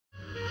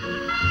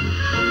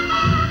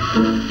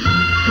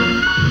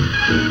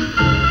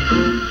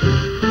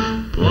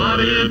What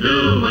do you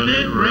do when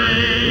it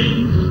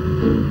rains?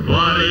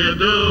 What do you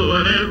do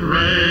when it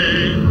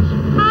rains?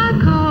 I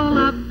call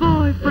a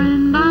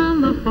boyfriend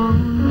on the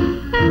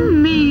phone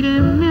and meet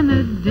him in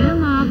a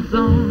dim-out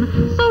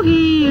zone so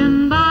he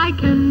and I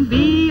can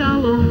be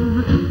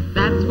alone.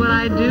 That's what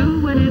I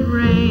do when it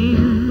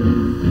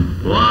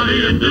rains. What do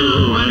you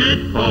do when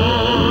it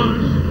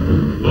pours?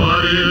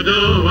 What do you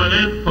do when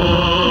it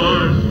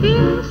pours?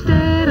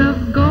 Instead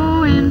of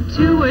going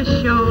to a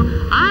show,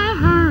 I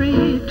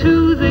hurry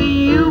to the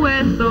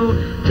USO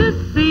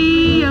to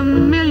see a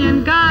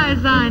million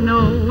guys I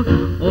know.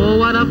 Oh,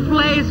 what a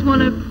place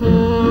when it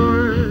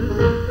pours.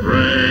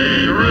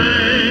 Rain,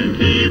 rain,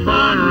 keep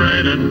on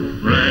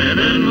raining,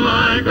 raining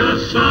like a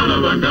son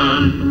of a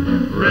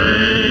gun.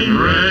 Rain,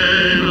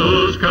 rain,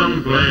 who's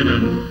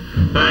complaining?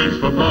 Thanks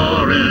for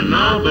pouring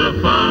out the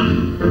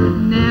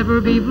fun. Never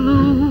be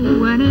blue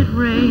when it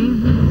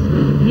rains.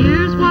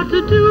 Here's what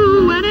to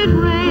do when it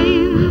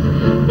rains.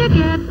 You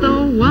get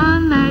the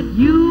one that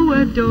you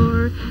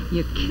adore.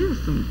 You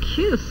kiss him,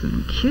 kiss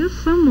him, kiss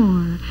some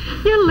more.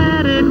 You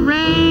let it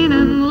rain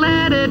and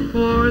let it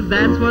pour.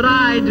 That's what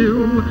I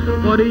do.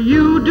 What do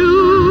you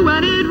do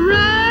when it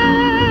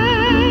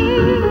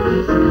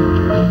rains?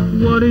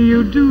 What do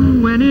you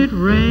do when it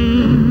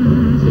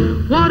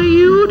rains? What do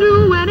you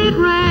do when it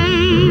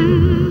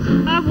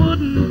rains? I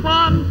wouldn't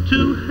want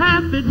to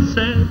have it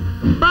said,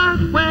 but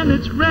when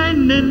it's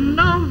raining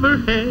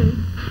overhead,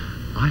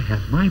 I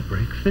have my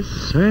breakfast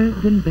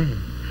served in bed.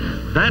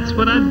 That's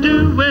what I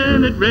do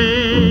when it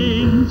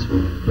rains.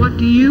 What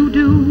do you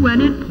do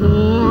when it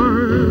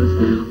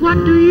pours?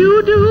 What do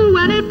you do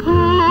when it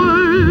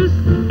pours?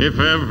 If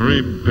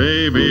every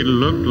baby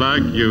looked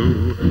like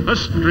you, a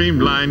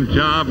streamlined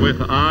job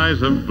with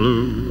eyes of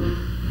blue,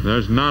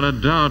 there's not a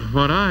doubt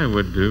what I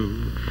would do.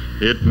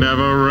 It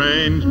never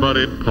rains, but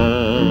it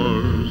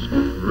pours.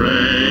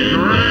 Rain,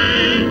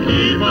 rain,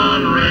 keep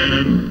on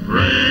raining,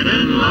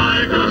 raining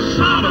like a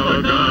son of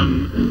a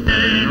gun.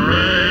 Rain,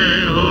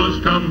 rain, who's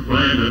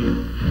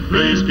complaining?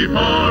 Please keep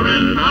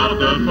pouring out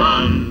the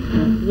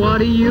fun. What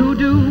do you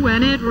do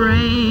when it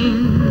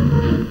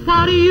rains?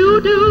 What do you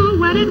do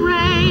when it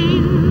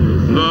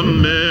rains? The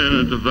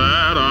minute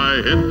that I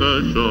hit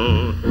the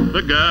shore,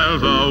 the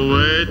gals are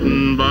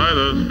waiting by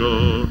the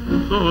score.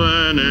 So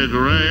when it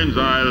rains,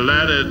 I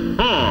let it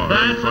pour.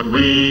 That's what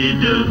we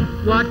do.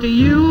 What do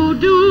you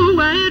do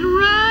when it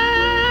rains?